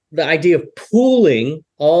the idea of pooling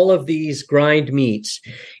all of these grind meats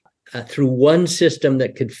through one system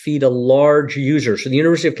that could feed a large user. So the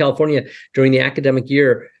University of California during the academic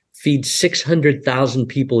year feeds 600,000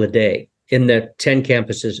 people a day in the 10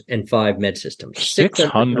 campuses and 5 med systems.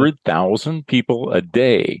 600,000 people a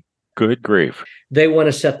day. Good grief. They want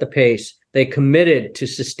to set the pace. They committed to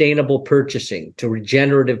sustainable purchasing, to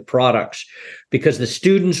regenerative products, because the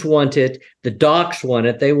students want it, the docs want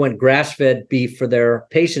it. They want grass-fed beef for their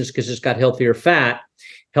patients because it's got healthier fat,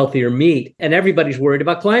 healthier meat, and everybody's worried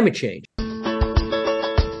about climate change.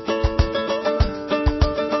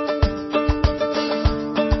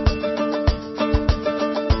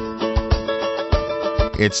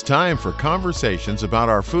 It's time for conversations about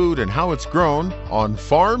our food and how it's grown on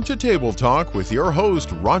Farm to Table Talk with your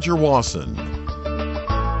host, Roger Wasson.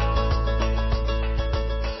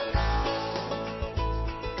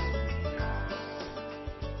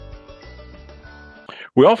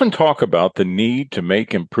 We often talk about the need to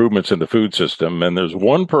make improvements in the food system, and there's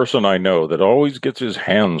one person I know that always gets his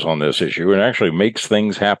hands on this issue and actually makes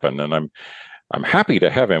things happen, and I'm happy to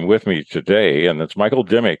have him with me today, and it's Michael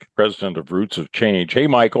Dimock, president of Roots of Change. Hey,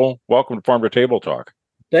 Michael, welcome to Farm to Table Talk.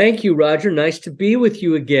 Thank you, Roger. Nice to be with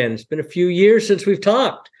you again. It's been a few years since we've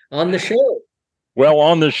talked on the show. Well,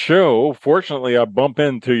 on the show, fortunately, I bump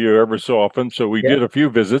into you ever so often, so we did a few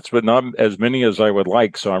visits, but not as many as I would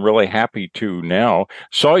like, so I'm really happy to now.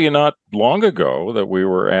 Saw you not long ago that we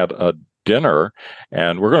were at a dinner,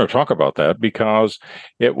 and we're going to talk about that because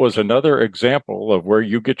it was another example of where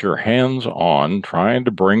you get your hands on trying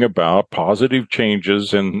to bring about positive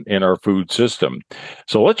changes in our food system.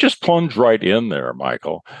 So let's just plunge right in there,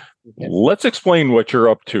 Michael. Okay. Let's explain what you're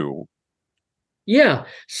up to. Yeah.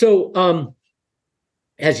 So,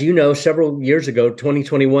 as you know, several years ago,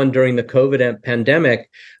 2021, during the COVID pandemic,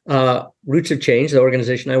 Roots of Change, the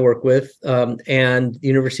organization I work with, and the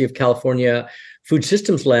University of California Food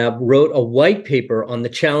Systems Lab wrote a white paper on the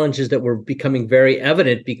challenges that were becoming very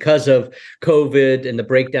evident because of COVID and the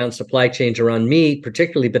breakdown supply chains around meat,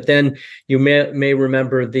 particularly. But then you may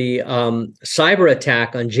remember the cyber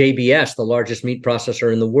attack on JBS, the largest meat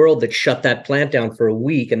processor in the world, that shut that plant down for a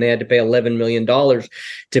week, and they had to pay $11 million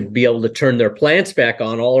to be able to turn their plants back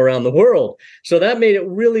on all around the world. So that made it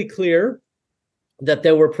really clear that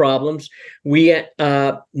there were problems. We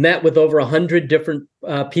met with over 100 different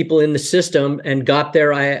people in the system and got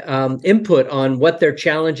their input on what their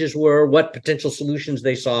challenges were, what potential solutions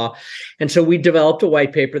they saw. And so we developed a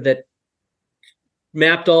white paper that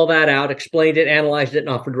mapped all that out, explained it, analyzed it, and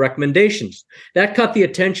offered recommendations. That caught the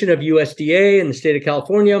attention of USDA and the state of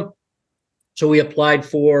California. So we applied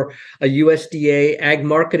for a USDA Ag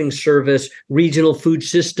Marketing Service Regional Food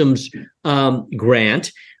Systems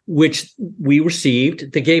grant, which we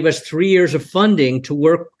received. They gave us 3 years of funding to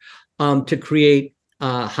work to create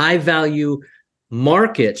high-value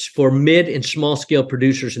markets for mid and small-scale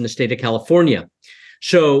producers in the state of California.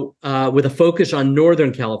 So with a focus on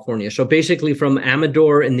Northern California. So basically from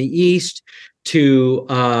Amador in the east to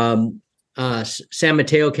San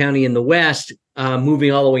Mateo County in the west,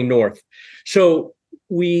 moving all the way north. So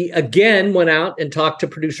we again went out and talked to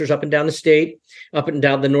producers up and down the state, up and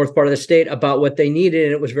down the north part of the state, about what they needed.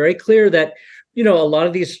 And it was very clear that, a lot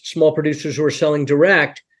of these small producers who are selling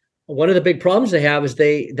direct, one of the big problems they have is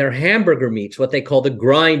their hamburger meats, what they call the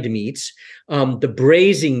grind meats, the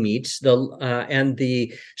braising meats, and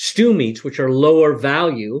the stew meats, which are lower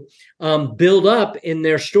value, build up in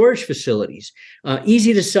their storage facilities.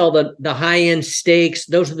 Easy to sell the high-end steaks.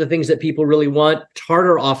 Those are the things that people really want. It's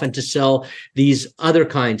harder often to sell these other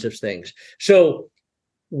kinds of things. So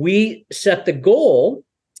we set the goal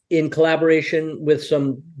in collaboration with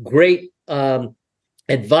some great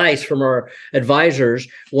advice from our advisors,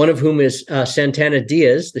 one of whom is Santana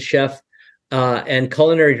Diaz, the chef and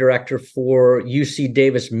culinary director for UC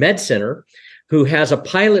Davis Med Center, who has a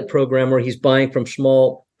pilot program where he's buying from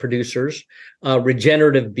small producers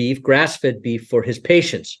regenerative beef, grass-fed beef for his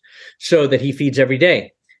patients so that he feeds every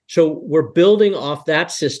day. So we're building off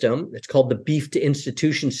that system. It's called the Beef to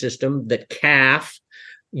Institution system that CAF,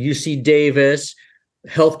 UC Davis,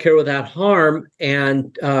 Healthcare Without Harm,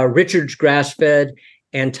 and Richard's Grass-Fed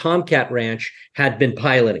and Tomcat Ranch had been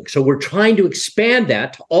piloting. So we're trying to expand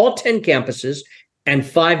that to all 10 campuses and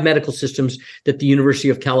 5 medical systems that the University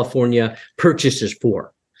of California purchases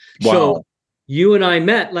for. Wow. So you and I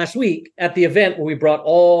met last week at the event where we brought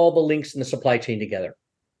all the links in the supply chain together.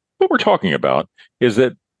 What we're talking about is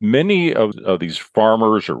that many of these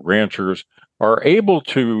farmers or ranchers are able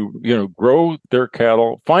to, grow their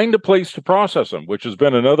cattle, find a place to process them, which has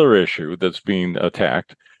been another issue that's being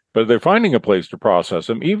attacked. But they're finding a place to process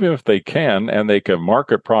them, even if they can, and they can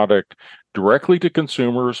market product directly to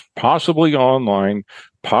consumers, possibly online,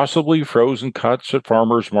 possibly frozen cuts at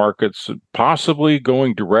farmers markets, possibly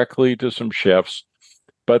going directly to some chefs.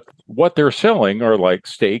 But what they're selling are like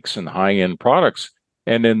steaks and high-end products.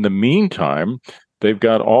 And in the meantime, they've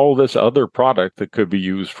got all this other product that could be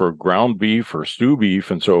used for ground beef or stew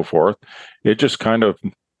beef and so forth. It just kind of,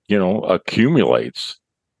 accumulates.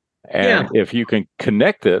 And if you can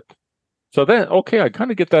connect it, so then, okay, I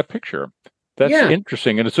kind of get that picture. That's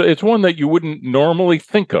interesting. And it's one that you wouldn't normally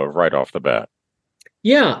think of right off the bat.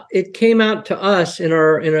 Yeah, it came out to us in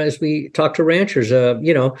our as we talked to ranchers.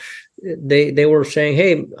 They were saying,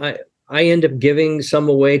 "Hey, I end up giving some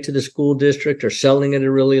away to the school district or selling it at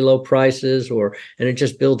really low prices, and it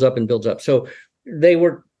just builds up and builds up." So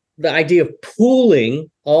the idea of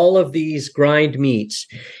pooling all of these grind meats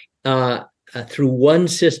through one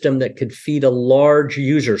system that could feed a large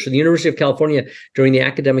user. So the University of California during the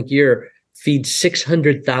academic year feeds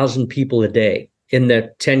 600,000 people a day in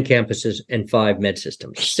the 10 campuses and 5 med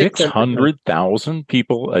systems. 600,000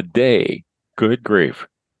 people a day. Good grief.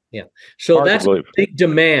 Yeah. So that's a big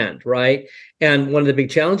demand, right? And one of the big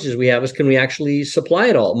challenges we have is, can we actually supply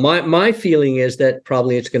it all? My feeling is that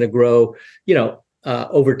probably it's going to grow,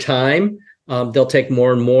 over time. They'll take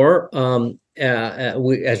more and more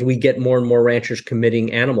as we get more and more ranchers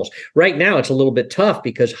committing animals. Right now, it's a little bit tough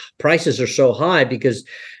because prices are so high, because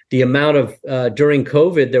the amount of during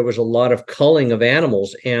COVID, there was a lot of culling of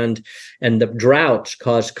animals, and the droughts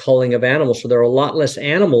caused culling of animals. So there are a lot less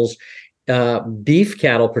animals, beef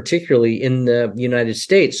cattle, particularly in the United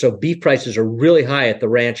States. So beef prices are really high at the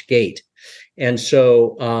ranch gate. And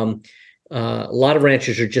so a lot of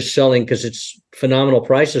ranchers are just selling because it's phenomenal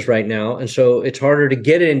prices right now. And so it's harder to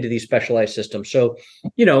get into these specialized systems. So,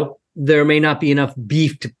 there may not be enough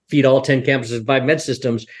beef to feed all 10 campuses and 5 med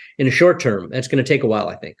systems in a short term. That's going to take a while,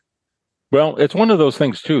 I think. Well, it's one of those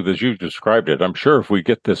things, too, as you've described it. I'm sure if we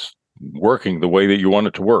get this working the way that you want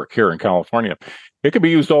it to work here in California, it could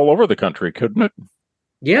be used all over the country, couldn't it?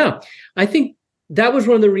 Yeah, I think that was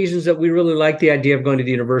one of the reasons that we really liked the idea of going to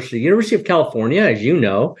the university. The University of California, as you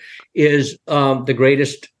know, is the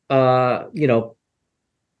greatest,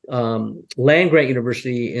 land-grant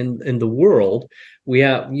university in the world. We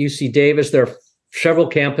have UC Davis. There are several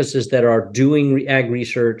campuses that are doing ag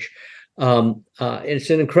research. It's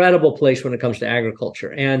an incredible place when it comes to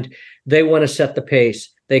agriculture, and they want to set the pace.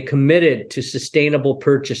 They committed to sustainable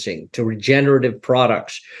purchasing, to regenerative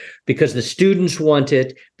products, because the students want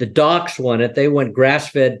it, the docs want it. They want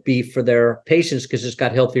grass-fed beef for their patients because it's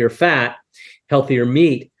got healthier fat, healthier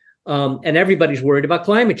meat. And everybody's worried about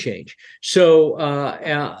climate change. So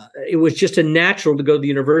it was just a natural to go to the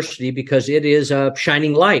university because it is a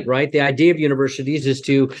shining light, right? The idea of universities is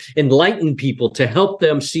to enlighten people, to help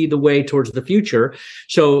them see the way towards the future.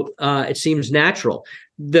 So it seems natural.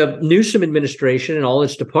 The Newsom administration and all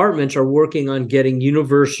its departments are working on getting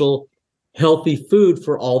universal healthy food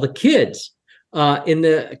for all the kids in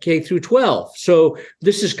the K through 12. So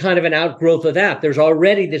this is kind of an outgrowth of that. There's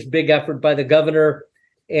already this big effort by the governor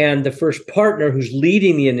and the first partner who's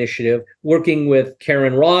leading the initiative, working with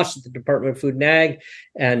Karen Ross at the Department of Food and Ag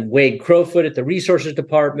and Wade Crowfoot at the Resources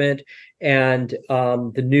Department, and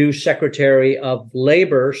the new Secretary of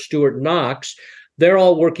Labor, Stuart Knox. They're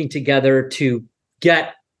all working together to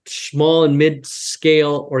get small and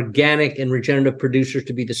mid-scale organic and regenerative producers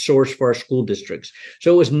to be the source for our school districts.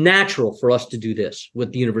 So it was natural for us to do this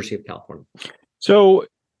with the University of California. So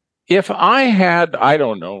if I had, I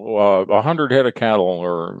don't know, 100 head of cattle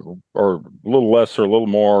or a little less or a little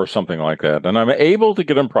more or something like that, and I'm able to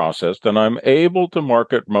get them processed and I'm able to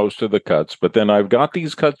market most of the cuts, but then I've got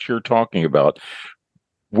these cuts you're talking about,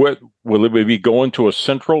 what will it be going to a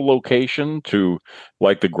central location to,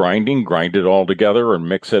 like the grind it all together and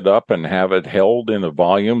mix it up and have it held in a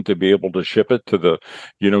volume to be able to ship it to the,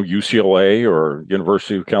 UCLA or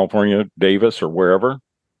University of California, Davis or wherever?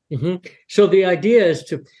 Mm-hmm. So the idea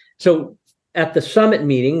is so at the summit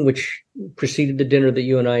meeting, which preceded the dinner that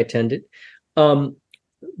you and I attended,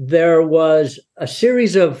 there was a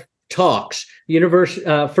series of talks.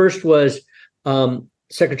 First was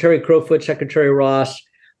Secretary Crowfoot, Secretary Ross,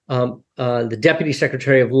 the Deputy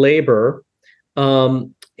Secretary of Labor,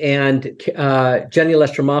 and Jenny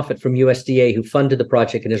Lester Moffitt from USDA, who funded the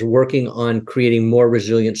project and is working on creating more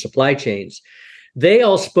resilient supply chains. They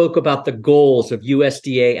all spoke about the goals of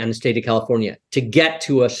USDA and the state of California to get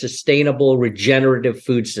to a sustainable regenerative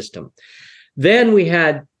food system. Then we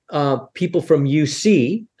had people from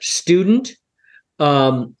UC, student,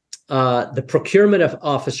 the procurement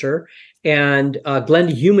officer, and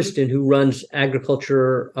Glenda Humiston, who runs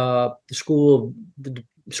agriculture, the school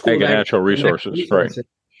of Natural Resources, right?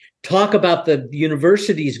 talk about the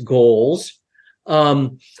university's goals.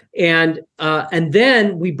 And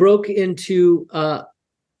then we broke into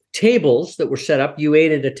tables that were set up. You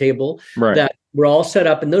ate at a table that were all set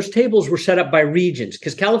up, and those tables were set up by regions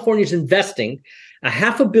because California is investing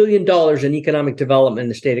 $500 million in economic development in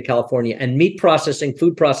the state of California, and meat processing,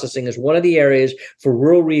 food processing is one of the areas for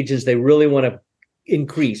rural regions they really want to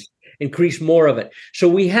increase more of it. So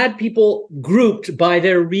we had people grouped by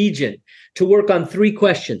their region to work on 3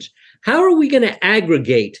 questions. How are we going to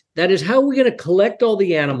aggregate? That is, how are we going to collect all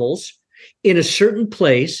the animals in a certain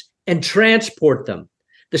place and transport them?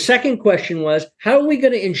 The second question was, how are we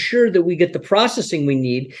going to ensure that we get the processing we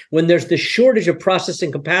need when there's the shortage of processing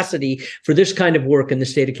capacity for this kind of work in the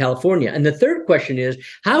state of California? And the third question is,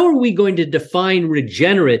 how are we going to define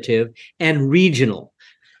regenerative and regional?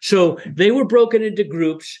 So they were broken into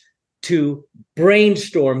groups to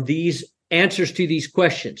brainstorm these answers to these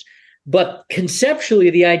questions. But conceptually,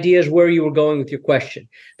 the idea is where you were going with your question,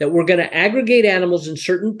 that we're going to aggregate animals in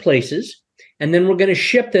certain places, and then we're going to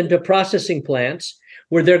ship them to processing plants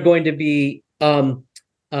where they're going to be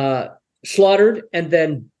slaughtered, and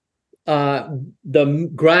then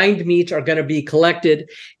the grind meats are going to be collected,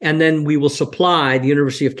 and then we will supply the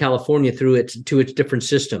University of California to its different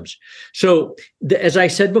systems. So, as I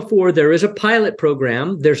said before, there is a pilot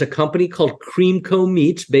program. There's a company called Creamco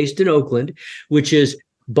Meats based in Oakland, which is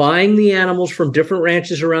buying the animals from different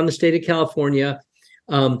ranches around the state of California,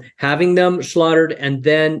 having them slaughtered, and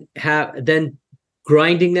then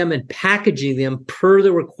grinding them and packaging them per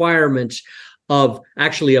the requirements of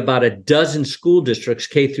actually about a dozen school districts,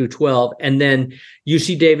 K through 12, and then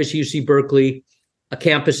UC Davis, UC Berkeley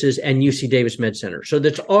campuses, and UC Davis Med Center. So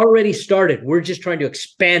that's already started. We're just trying to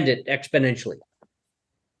expand it exponentially.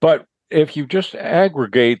 But if you just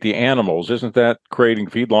aggregate the animals, isn't that creating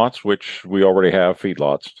feedlots, which we already have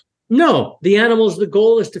feedlots? No, the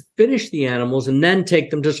goal is to finish the animals and then take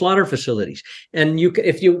them to slaughter facilities. And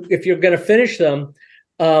if you're going to finish them,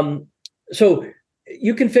 so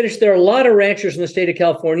you can finish. There are a lot of ranchers in the state of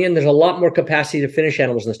California, and there's a lot more capacity to finish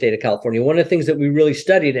animals in the state of California. One of the things that we really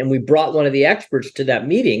studied, and we brought one of the experts to that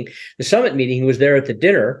meeting, the summit meeting, who was there at the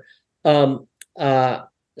dinner,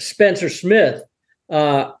 Spencer Smith,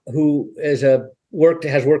 who has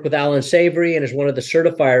worked with Alan Savory and is one of the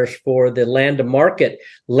certifiers for the land to market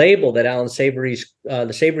label that Alan Savory's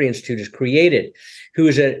the Savory Institute has created, who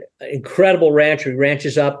is an incredible rancher. He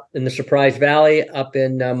ranches up in the Surprise Valley up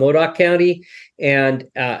in Modoc County, and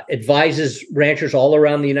advises ranchers all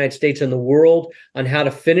around the United States and the world on how to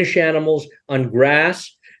finish animals on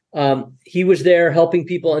grass. He was there helping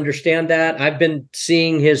people understand that. I've been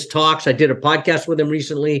seeing his talks. I did a podcast with him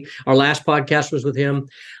recently. Our last podcast was with him.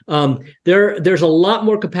 There's a lot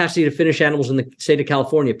more capacity to finish animals in the state of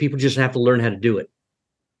California. People just have to learn how to do it.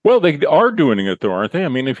 Well, they are doing it though, aren't they? I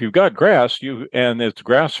mean, if you've got grass, and it's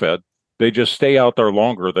grass fed, they just stay out there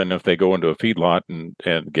longer than if they go into a feedlot and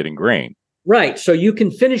getting grain. Right. So you can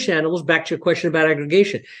finish animals, back to your question about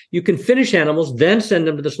aggregation. You can finish animals, then send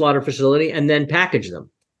them to the slaughter facility, and then package them.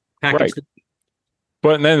 Right.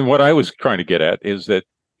 But then what I was trying to get at is that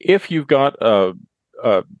if you've got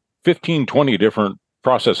 15, 20 different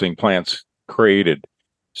processing plants created,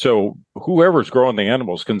 so whoever's growing the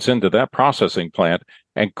animals can send to that processing plant,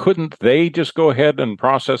 and couldn't they just go ahead and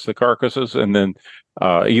process the carcasses and then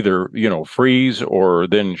either freeze or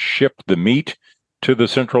then ship the meat to the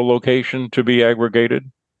central location to be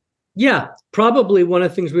aggregated? Yeah, probably one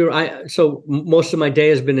of the things so most of my day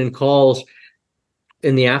has been in calls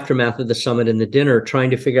in the aftermath of the summit and the dinner, trying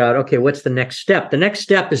to figure out, okay, what's the next step? The next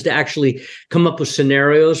step is to actually come up with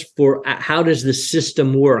scenarios for how does the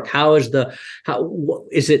system work? Is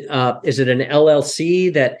it an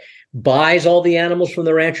LLC that buys all the animals from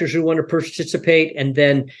the ranchers who want to participate and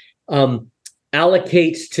then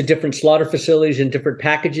allocates to different slaughter facilities and different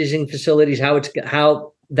packaging facilities,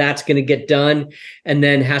 how that's going to get done, and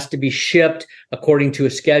then has to be shipped according to a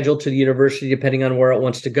schedule to the university, depending on where it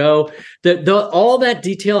wants to go. All that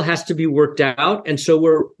detail has to be worked out. And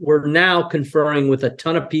so we're now conferring with a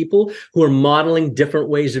ton of people who are modeling different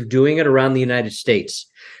ways of doing it around the United States.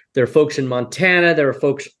 There are folks in Montana, there are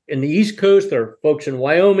folks in the East Coast, there are folks in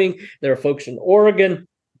Wyoming, there are folks in Oregon.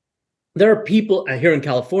 There are people here in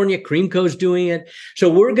California, Creamco's doing it. So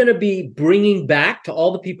we're going to be bringing back to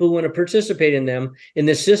all the people who want to participate in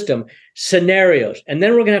this system, scenarios. And then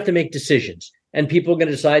we're going to have to make decisions. And people are going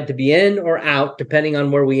to decide to be in or out, depending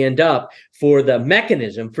on where we end up for the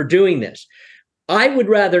mechanism for doing this. I would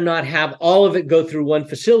rather not have all of it go through one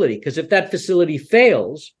facility, because if that facility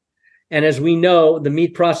fails, and as we know, the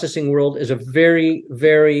meat processing world is a very,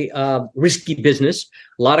 very risky business.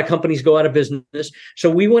 A lot of companies go out of business.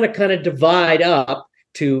 So we want to kind of divide up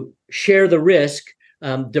to share the risk,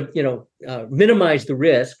 minimize the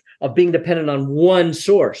risk of being dependent on one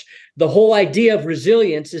source. The whole idea of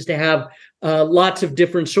resilience is to have lots of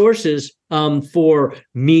different sources for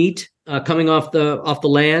meat coming off the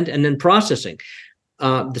land and then processing.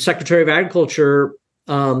 The Secretary of Agriculture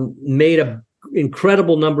made an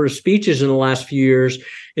incredible number of speeches in the last few years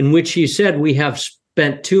in which he said we have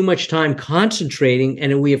spent too much time concentrating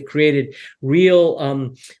and we have created real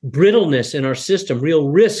brittleness in our system, real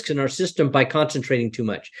risks in our system by concentrating too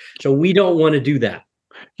much. So we don't want to do that.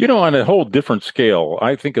 On a whole different scale,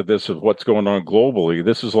 I think of this as what's going on globally.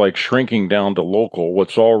 This is like shrinking down to local,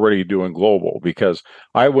 what's already doing global, because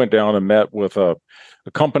I went down and met with a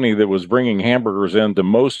company that was bringing hamburgers into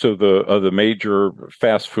most of the major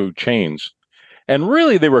fast food chains. And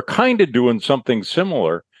really, they were kind of doing something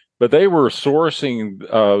similar, but they were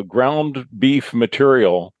sourcing ground beef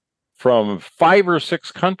material from 5 or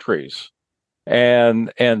 6 countries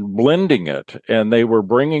and blending it, and they were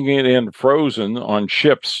bringing it in frozen on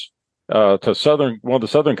ships to one of the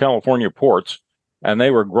Southern California ports, and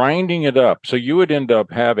they were grinding it up. So you would end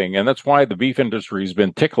up having, and that's why the beef industry has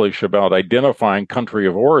been ticklish about identifying country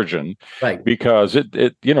of origin, right? Because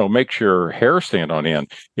it makes your hair stand on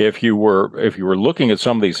end. If you were looking at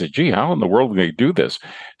somebody and said, "Gee, how in the world do they do this?"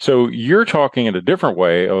 So you're talking in a different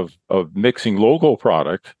way of mixing local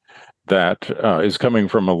product that is coming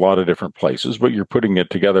from a lot of different places, but you're putting it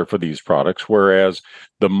together for these products. Whereas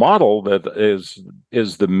the model that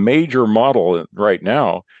is the major model right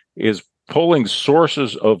now is pulling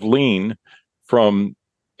sources of lean from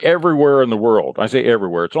everywhere in the world. I say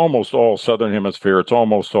everywhere. It's almost all Southern Hemisphere. It's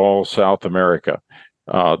almost all South America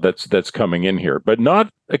that's coming in here, but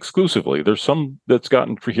not exclusively. There's some that's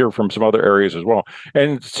gotten here from some other areas as well.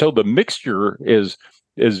 And so the mixture is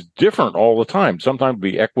different all the time. Sometimes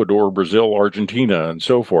it'll be Ecuador, Brazil, Argentina, and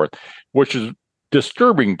so forth, which is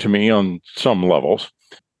disturbing to me on some levels.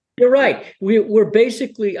 You're right. We're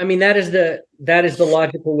basically, I mean, that is the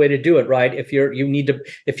logical way to do it, right? If you need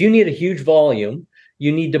a huge volume,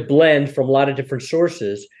 you need to blend from a lot of different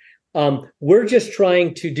sources. We're just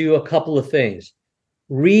trying to do a couple of things.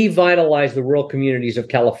 Revitalize the rural communities of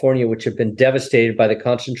California, which have been devastated by the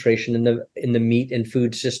concentration in the meat and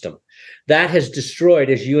food system. That has destroyed,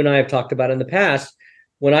 as you and I have talked about in the past.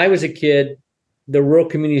 When I was a kid, the rural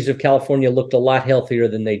communities of California looked a lot healthier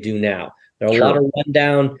than they do now. There are a lot of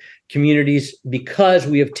rundown communities because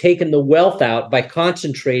we have taken the wealth out by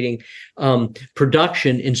concentrating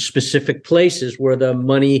production in specific places where the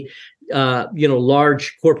money,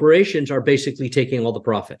 large corporations are basically taking all the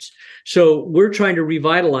profits. So we're trying to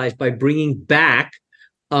revitalize by bringing back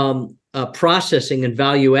processing and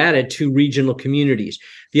value added to regional communities.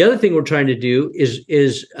 The other thing we're trying to do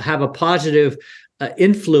is have a positive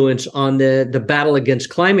influence on the battle against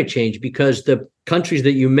climate change, because the countries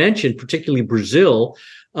that you mentioned, particularly Brazil,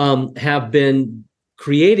 have been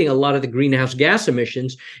creating a lot of the greenhouse gas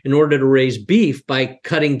emissions in order to raise beef by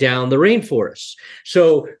cutting down the rainforests.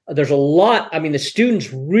 So there's a lot. I mean, the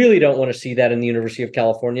students really don't want to see that in the University of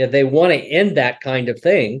California. They want to end that kind of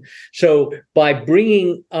thing. So by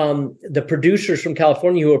bringing the producers from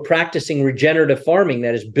California who are practicing regenerative farming,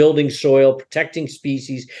 that is building soil, protecting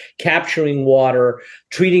species, capturing water,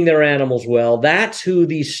 treating their animals well, that's who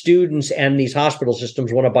these students and these hospital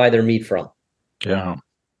systems want to buy their meat from. Yeah.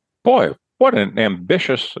 Boy, what an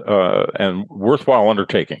ambitious and worthwhile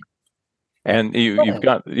undertaking. And you've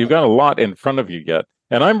got a lot in front of you yet.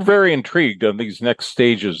 And I'm very intrigued on these next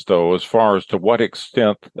stages, though, as far as to what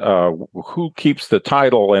extent, who keeps the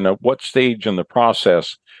title and at what stage in the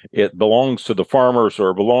process it belongs to the farmers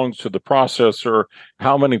or belongs to the processor,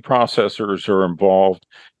 how many processors are involved,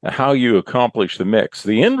 how you accomplish the mix.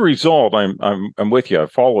 The end result, I'm with you. I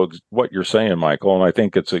follow what you're saying, Michael, and I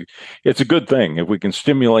think it's a good thing if we can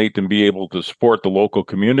stimulate and be able to support the local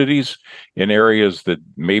communities in areas that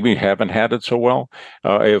maybe haven't had it so well.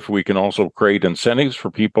 If we can also create incentives for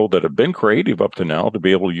people that have been creative up to now to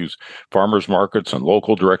be able to use farmers markets and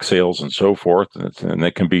local direct sales and so forth, and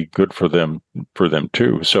that can be good for them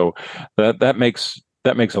too. So that makes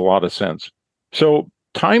a lot of sense. So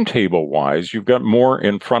timetable wise, you've got more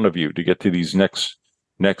in front of you to get to these next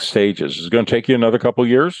stages. Is it going to take you another couple of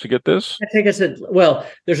years to get this? I think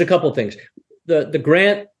there's a couple of things. The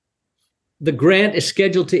grant is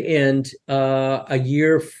scheduled to end a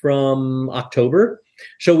year from October.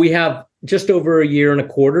 So we have just over a year and a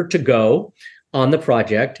quarter to go on the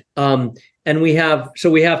project. And we have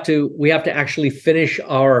to actually finish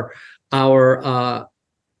our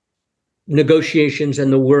negotiations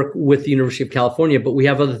and the work with the University of California, but we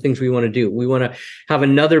have other things we want to do. We want to have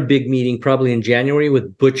another big meeting probably in January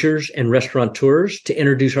with butchers and restaurateurs to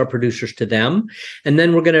introduce our producers to them. And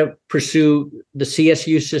then we're going to pursue the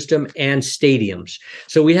CSU system and stadiums.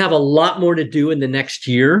 So we have a lot more to do in the next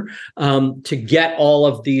year to get all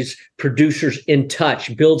of these producers in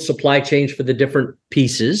touch, build supply chains for the different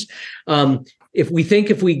pieces. If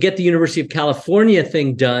we get the University of California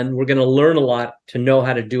thing done, we're going to learn a lot to know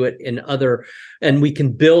how to do it and we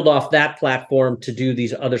can build off that platform to do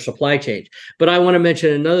these other supply chains. But I want to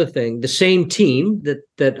mention another thing. The same team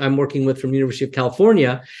that I'm working with from the University of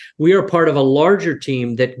California, we are part of a larger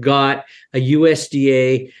team that got a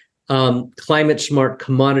USDA Climate Smart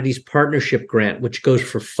Commodities Partnership Grant, which goes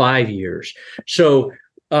for 5 years. So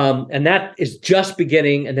and that is just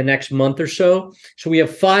beginning in the next month or so. So we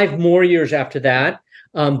have 5 more years after that.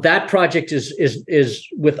 That project is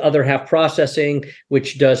with Other Half Processing,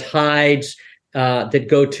 which does hides that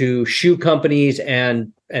go to shoe companies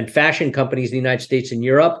and fashion companies in the United States and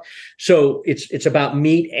Europe. So it's about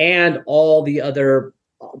meat and all the other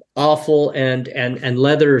offal and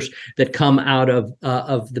leathers that come out of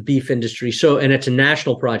the beef industry. So, and it's a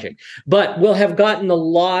national project, but we'll have gotten a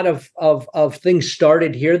lot of things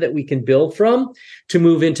started here that we can build from to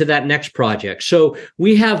move into that next project. So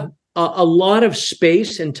we have a lot of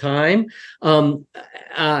space and time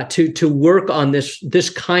to work on this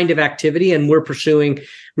kind of activity, and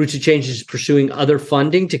Roots of Change is pursuing other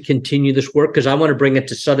funding to continue this work, because I want to bring it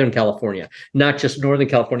to Southern California, not just Northern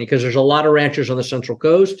California, because there's a lot of ranchers on the Central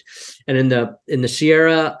Coast and in the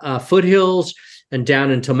Sierra foothills and down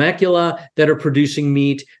in Temecula that are producing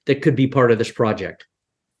meat that could be part of this project.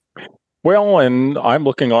 Well, and I'm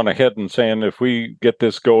looking on ahead and saying, if we get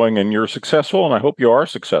this going and you're successful, and I hope you are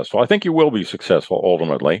successful, I think you will be successful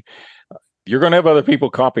ultimately, you're going to have other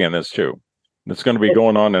people copying this too. It's going to be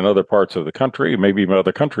going on in other parts of the country. Maybe even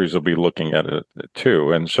other countries will be looking at it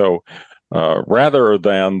too. And so rather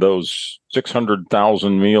than those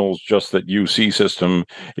 600,000 meals just that UC system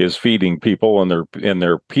is feeding people in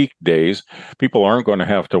their peak days, people aren't going to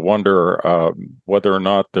have to wonder whether or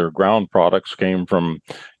not their ground products came from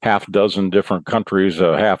half dozen different countries,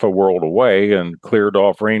 half a world away, and cleared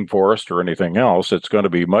off rainforest or anything else. It's going to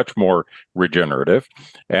be much more regenerative,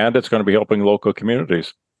 and it's going to be helping local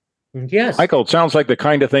communities. Yes. Michael, it sounds like the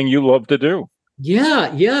kind of thing you love to do. Yeah,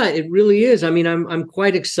 it really is. I mean, I'm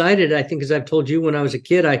quite excited. I think, as I've told you, when I was a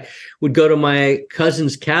kid, I would go to my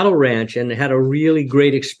cousin's cattle ranch and had a really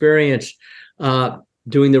great experience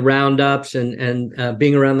doing the roundups and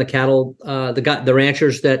being around the cattle, the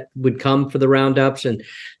ranchers that would come for the roundups, and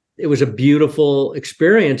it was a beautiful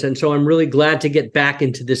experience. And so I'm really glad to get back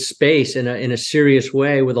into this space in a serious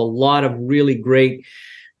way with a lot of really great.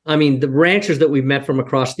 I mean, the ranchers that we've met from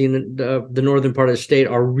across the northern part of the state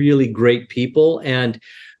are really great people, and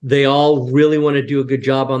they all really want to do a good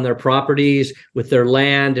job on their properties, with their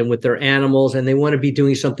land and with their animals, and they want to be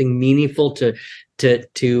doing something meaningful to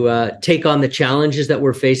take on the challenges that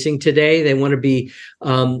we're facing today. They want to be,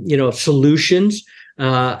 solutions,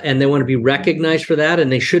 and they want to be recognized for that,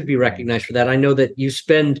 and they should be recognized for that. I know that you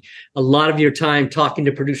spend a lot of your time talking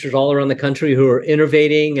to producers all around the country who are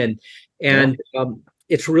innovating, and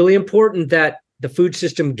it's really important that the food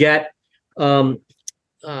system get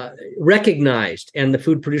recognized, and the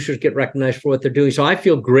food producers get recognized for what they're doing. So I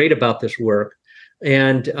feel great about this work,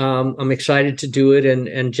 and I'm excited to do it.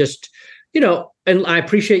 And just, and I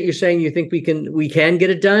appreciate you saying you think we can get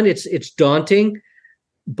it done. It's daunting,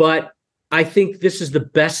 but I think this is the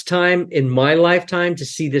best time in my lifetime to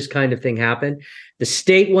see this kind of thing happen. The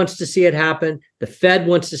state wants to see it happen. The Fed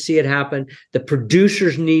wants to see it happen. The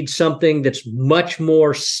producers need something that's much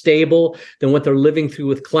more stable than what they're living through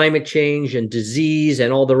with climate change and disease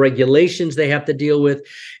and all the regulations they have to deal with.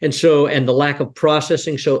 And the lack of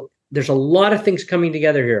processing. So there's a lot of things coming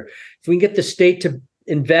together here. If we can get the state to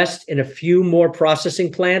invest in a few more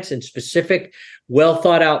processing plants in specific, well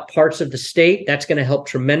thought out parts of the state, that's going to help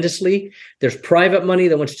tremendously. There's private money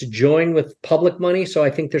that wants to join with public money. So I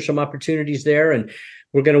think there's some opportunities there. And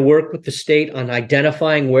we're going to work with the state on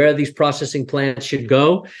identifying where these processing plants should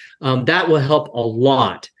go. That will help a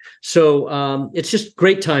lot. So it's just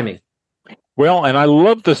great timing. Well, and I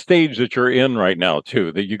love the stage that you're in right now,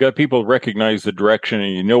 too, that you got people recognize the direction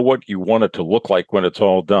and you know what you want it to look like when it's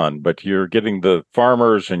all done. But you're getting the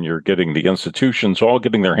farmers and you're getting the institutions all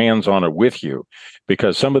getting their hands on it with you,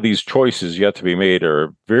 because some of these choices yet to be made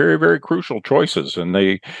are very, very crucial choices. And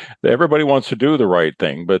everybody wants to do the right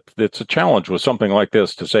thing. But it's a challenge with something like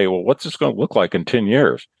this to say, well, what's this going to look like in 10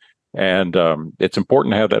 years? And it's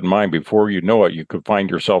important to have that in mind. Before you know it, you could find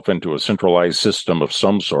yourself into a centralized system of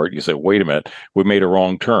some sort. You say, wait a minute, we made a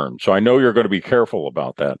wrong turn. So I know you're going to be careful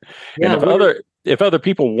about that. Yeah, And if other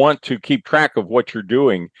people want to keep track of what you're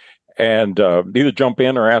doing and either jump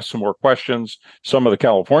in or ask some more questions, some of the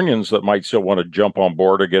Californians that might still want to jump on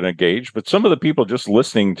board or get engaged, but some of the people just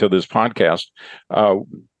listening to this podcast,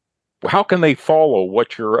 how can they follow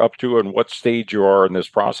what you're up to and what stage you are in this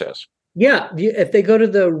process? Yeah, if they go to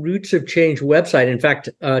the Roots of Change website, in fact,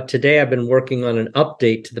 today I've been working on an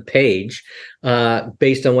update to the page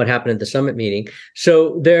based on what happened at the summit meeting.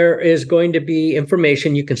 So there is going to be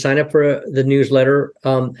information. You can sign up for the newsletter,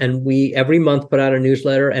 and we every month put out a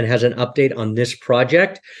newsletter and has an update on this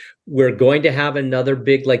project. We're going to have another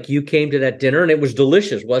big, like you came to that dinner, and it was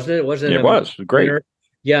delicious, wasn't it? It was great. Dinner?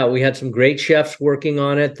 Yeah, we had some great chefs working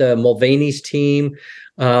on it. The Mulvaney's team.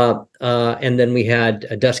 And then we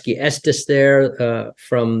had Dusky Estes there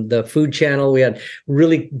from the Food Channel. We had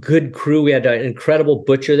really good crew. We had an incredible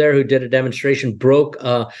butcher there who did a demonstration, broke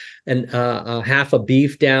half a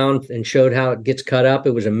beef down and showed how it gets cut up.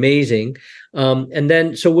 It was amazing. And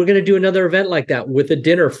then, so we're going to do another event like that with a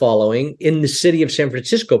dinner following in the city of San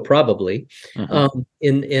Francisco, probably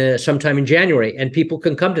in sometime in January. And people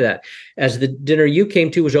can come to that. As the dinner you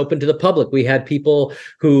came to was open to the public, we had people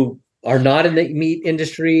who are not in the meat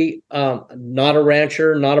industry, not a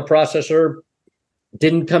rancher, not a processor,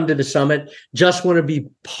 didn't come to the summit, just want to be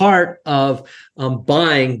part of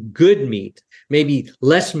buying good meat, maybe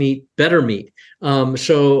less meat, better meat.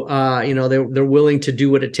 So they're willing to do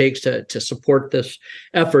what it takes to support this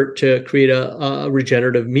effort to create a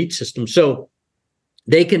regenerative meat system. So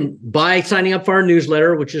they can, by signing up for our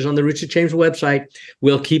newsletter, which is on the Roots of Change website,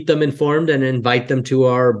 we'll keep them informed and invite them to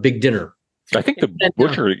our big dinner. I think the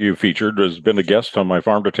butcher that you featured has been a guest on my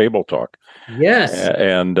Farm to Table Talk. Yes.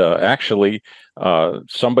 And actually,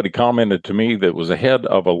 somebody commented to me that was a head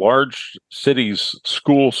of a large city's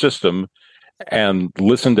school system and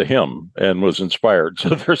listened to him and was inspired. So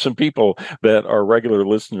there's some people that are regular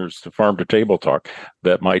listeners to Farm to Table Talk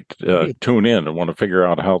that might tune in and want to figure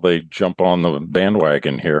out how they jump on the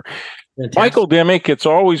bandwagon here. Fantastic. Michael Dimock, it's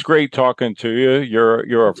always great talking to you.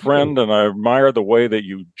 You're a friend, and I admire the way that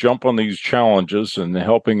you jump on these challenges and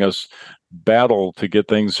helping us battle to get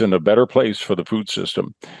things in a better place for the food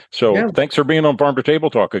system. So Thanks for being on Farm to Table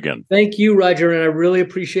Talk again. Thank you, Roger, and I really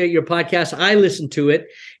appreciate your podcast. I listen to it,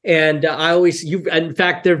 and in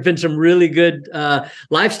fact, there have been some really good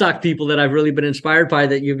livestock people that I've really been inspired by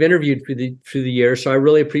that you've interviewed through the years. So I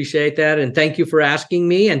really appreciate that, and thank you for asking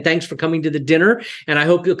me, and thanks for coming to the dinner. And I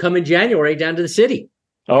hope you'll come in January down to the city.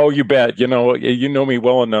 Oh, you bet. You know me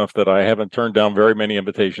well enough that I haven't turned down very many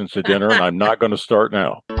invitations to dinner, and I'm not going to start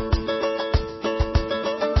now.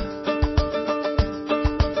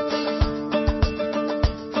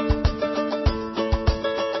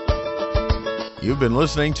 You've been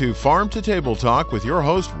listening to Farm to Table Talk with your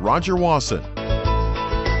host, Roger Wasson.